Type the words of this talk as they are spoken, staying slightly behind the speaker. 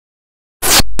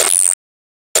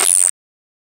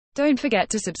Don't forget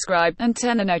to subscribe, and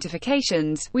turn the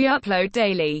notifications. We upload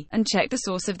daily, and check the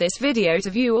source of this video to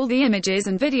view all the images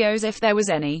and videos if there was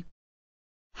any.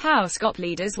 House GOP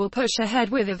leaders will push ahead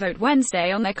with a vote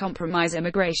Wednesday on their compromise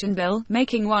immigration bill,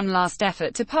 making one last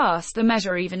effort to pass the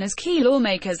measure even as key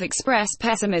lawmakers express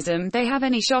pessimism they have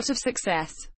any shot of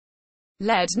success.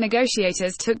 Lead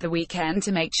negotiators took the weekend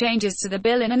to make changes to the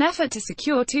bill in an effort to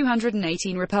secure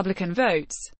 218 Republican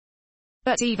votes.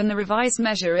 But even the revised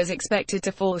measure is expected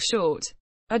to fall short.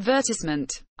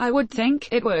 Advertisement. I would think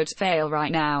it would fail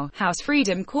right now, House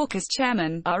Freedom Caucus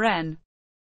Chairman,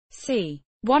 RNC,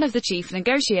 one of the chief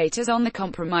negotiators on the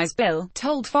compromise bill,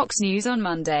 told Fox News on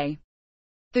Monday.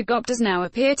 The GOP does now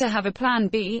appear to have a plan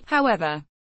B, however.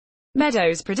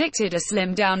 Meadows predicted a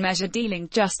slimmed-down measure dealing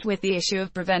just with the issue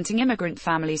of preventing immigrant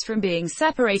families from being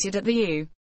separated at the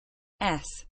U.S.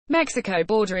 Mexico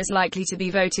border is likely to be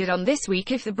voted on this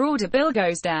week if the broader bill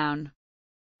goes down.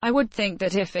 I would think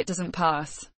that if it doesn't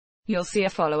pass, you'll see a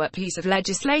follow-up piece of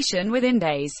legislation within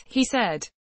days, he said.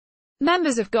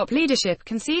 Members of GOP leadership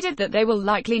conceded that they will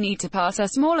likely need to pass a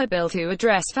smaller bill to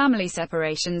address family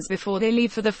separations before they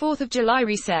leave for the 4th of July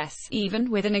recess,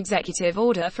 even with an executive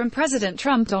order from President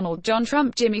Trump. Donald John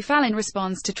Trump. Jimmy Fallon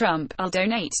responds to Trump, "I'll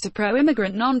donate to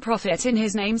pro-immigrant non-profit in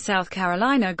his name." South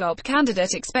Carolina GOP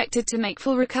candidate expected to make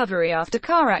full recovery after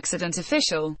car accident.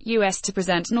 Official, U.S. to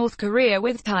present North Korea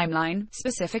with timeline,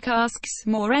 specific asks,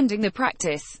 more ending the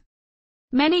practice.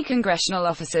 Many congressional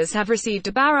officers have received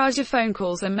a barrage of phone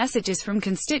calls and messages from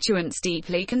constituents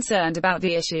deeply concerned about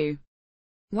the issue.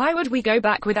 Why would we go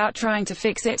back without trying to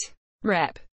fix it?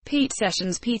 Rep. Pete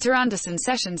Sessions. Peter Anderson.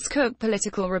 Sessions Cook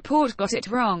Political Report got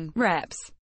it wrong. Reps.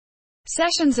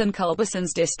 Sessions and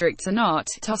Culberson's districts are not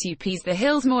UP's. The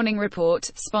Hill's Morning Report,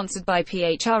 sponsored by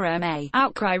PHRMA.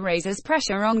 Outcry raises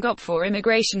pressure on GOP for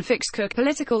immigration fix. Cook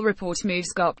Political Report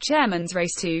moves GOP chairman's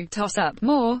race to toss up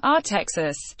more.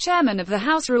 Texas, chairman of the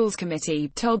House Rules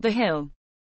Committee, told The Hill.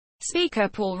 Speaker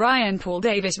Paul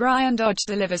Davis. Ryan Dodge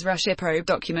delivers Russia probe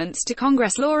documents to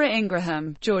Congress. Laura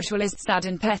Ingraham. George Will is sad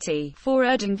and petty for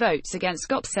urging votes against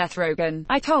GOP. Seth Rogen.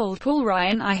 I told Paul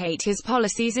Ryan I hate his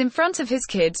policies in front of his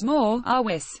kids more.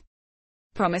 Wiss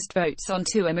promised votes on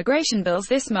 2 immigration bills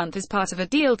this month as part of a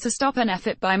deal to stop an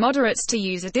effort by moderates to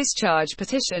use a discharge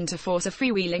petition to force a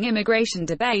freewheeling immigration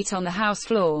debate on the House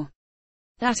floor.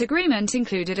 That agreement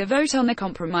included a vote on the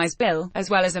compromise bill, as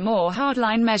well as a more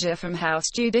hardline measure from House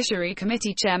Judiciary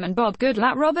Committee Chairman Bob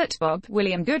Goodlatte.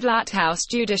 William Goodlatte. House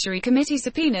Judiciary Committee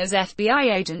subpoenas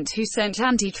FBI agent who sent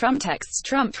anti-Trump texts.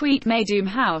 Trump tweet may doom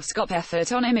House GOP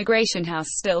effort on immigration. House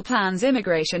still plans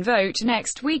immigration vote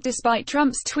next week despite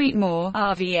Trump's tweet. More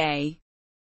RVA.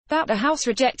 That the House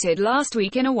rejected last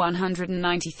week in a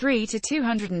 193 to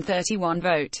 231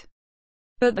 vote.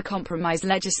 But the compromise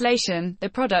legislation, the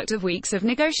product of weeks of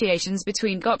negotiations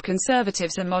between GOP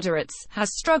conservatives and moderates,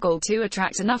 has struggled to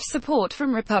attract enough support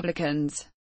from Republicans.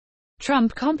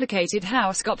 Trump complicated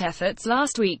House GOP efforts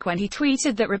last week when he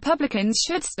tweeted that Republicans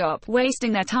should stop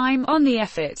wasting their time on the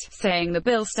effort, saying the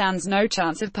bill stands no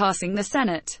chance of passing the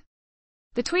Senate.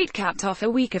 The tweet capped off a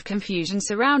week of confusion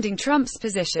surrounding Trump's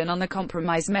position on the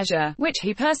compromise measure, which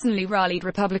he personally rallied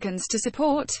Republicans to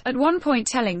support, at one point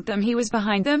telling them he was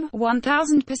behind them,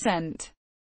 1,000%.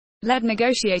 Lead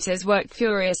negotiators worked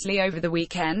furiously over the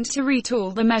weekend to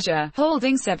retool the measure,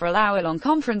 holding several hour-long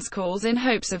conference calls in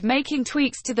hopes of making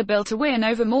tweaks to the bill to win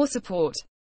over more support.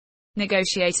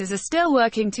 Negotiators are still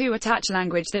working to attach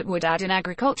language that would add an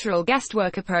agricultural guest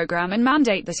worker program and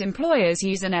mandate that employers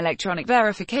use an electronic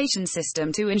verification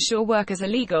system to ensure workers are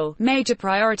legal, major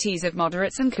priorities of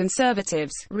moderates and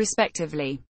conservatives,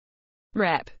 respectively.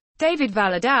 Rep. David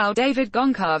Valadao. David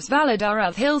Goncalves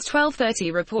Valadao. Hill's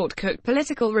 12:30 report. Cook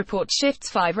Political Report shifts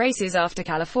 5 races after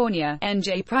California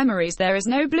NJ primaries. There is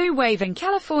no blue wave in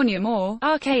California. More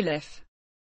Califf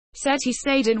said he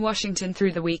stayed in Washington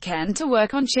through the weekend to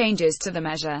work on changes to the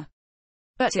measure.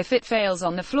 But if it fails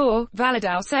on the floor,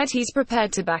 Valadao said he's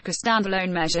prepared to back a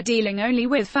standalone measure dealing only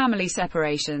with family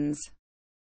separations.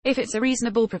 If it's a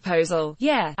reasonable proposal,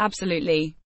 yeah,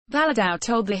 absolutely. Valadao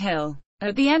told The Hill.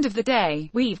 At the end of the day,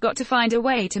 we've got to find a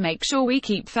way to make sure we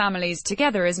keep families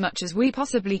together as much as we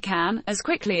possibly can, as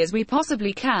quickly as we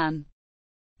possibly can.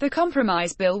 The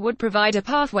compromise bill would provide a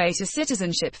pathway to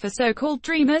citizenship for so-called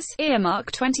dreamers,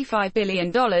 earmark $25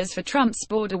 billion for Trump's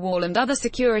border wall and other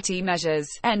security measures,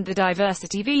 end the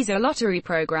diversity visa lottery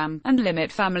program, and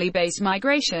limit family-based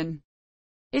migration.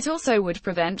 It also would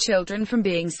prevent children from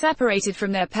being separated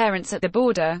from their parents at the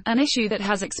border, an issue that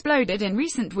has exploded in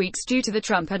recent weeks due to the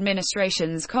Trump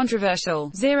administration's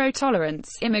controversial, zero-tolerance,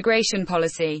 immigration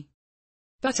policy.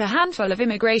 But a handful of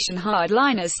immigration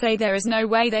hardliners say there is no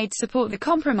way they'd support the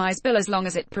compromise bill as long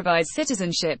as it provides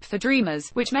citizenship for Dreamers,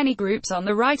 which many groups on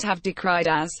the right have decried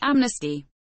as amnesty.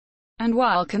 And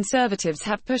while conservatives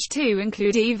have pushed to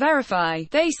include E-Verify,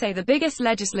 they say the biggest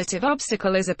legislative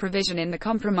obstacle is a provision in the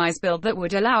compromise bill that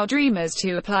would allow Dreamers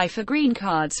to apply for green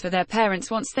cards for their parents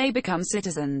once they become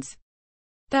citizens.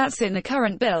 That's in the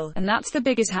current bill, and that's the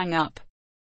biggest hang-up,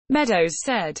 Meadows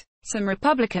said. Some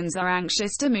Republicans are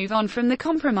anxious to move on from the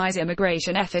compromise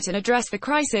immigration effort and address the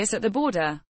crisis at the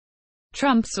border.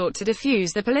 Trump sought to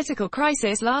defuse the political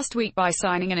crisis last week by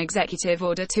signing an executive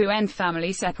order to end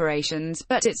family separations,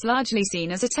 but it's largely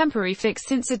seen as a temporary fix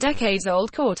since a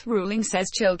decades-old court ruling says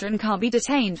children can't be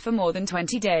detained for more than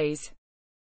 20 days.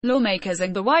 Lawmakers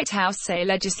and the White House say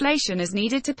legislation is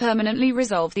needed to permanently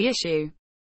resolve the issue.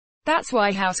 That's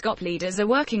why House GOP leaders are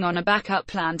working on a backup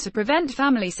plan to prevent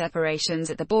family separations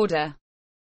at the border.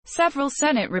 Several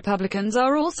Senate Republicans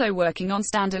are also working on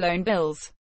standalone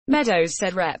bills, Meadows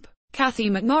said. Rep.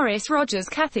 Kathy McMorris Rogers.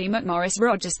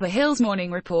 The Hill's Morning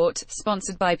Report,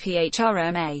 sponsored by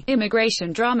PHRMA.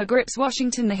 Immigration drama grips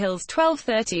Washington. The Hill's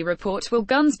 12:30 report. Will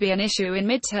guns be an issue in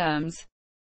midterms?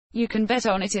 You can bet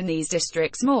on it in these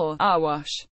districts. More,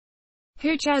 Arwash,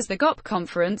 who chairs the GOP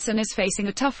conference and is facing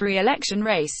a tough re-election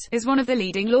race, is one of the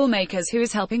leading lawmakers who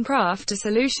is helping craft a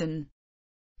solution.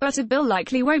 But a bill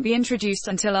likely won't be introduced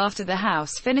until after the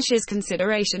House finishes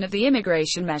consideration of the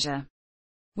immigration measure.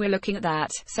 We're looking at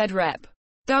that, said Rep.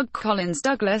 Doug Collins.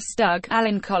 Doug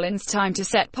Allen Collins. Time to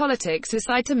set politics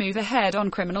aside to move ahead on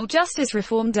criminal justice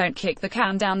reform. Don't kick the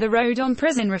can down the road on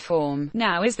prison reform.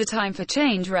 Now is the time for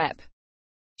change. Rep.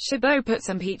 Chabot puts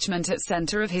impeachment at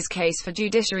center of his case for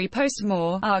judiciary post.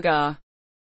 Moore, Agar,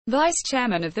 vice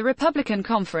chairman of the Republican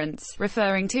conference,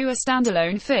 referring to a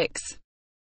standalone fix.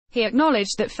 He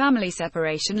acknowledged that family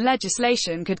separation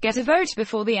legislation could get a vote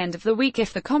before the end of the week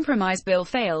if the compromise bill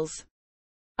fails.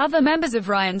 Other members of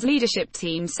Ryan's leadership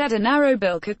team said a narrow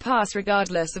bill could pass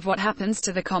regardless of what happens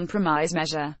to the compromise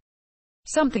measure.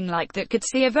 Something like that could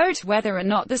see a vote whether or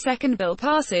not the second bill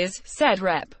passes, said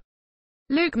Rep.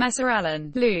 Luke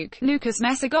Messer-Allen. Lucas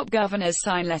Messer. GOP governors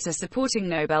sign letter supporting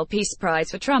Nobel Peace Prize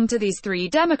for Trump. To these three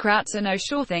Democrats are no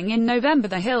sure thing in November.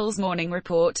 The Hill's Morning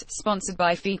Report, sponsored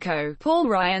by FICO. Paul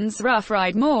Ryan's Rough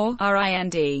Ride. Moore,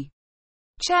 RIND,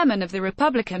 chairman of the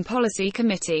Republican Policy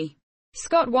Committee.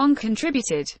 Scott Wong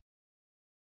contributed.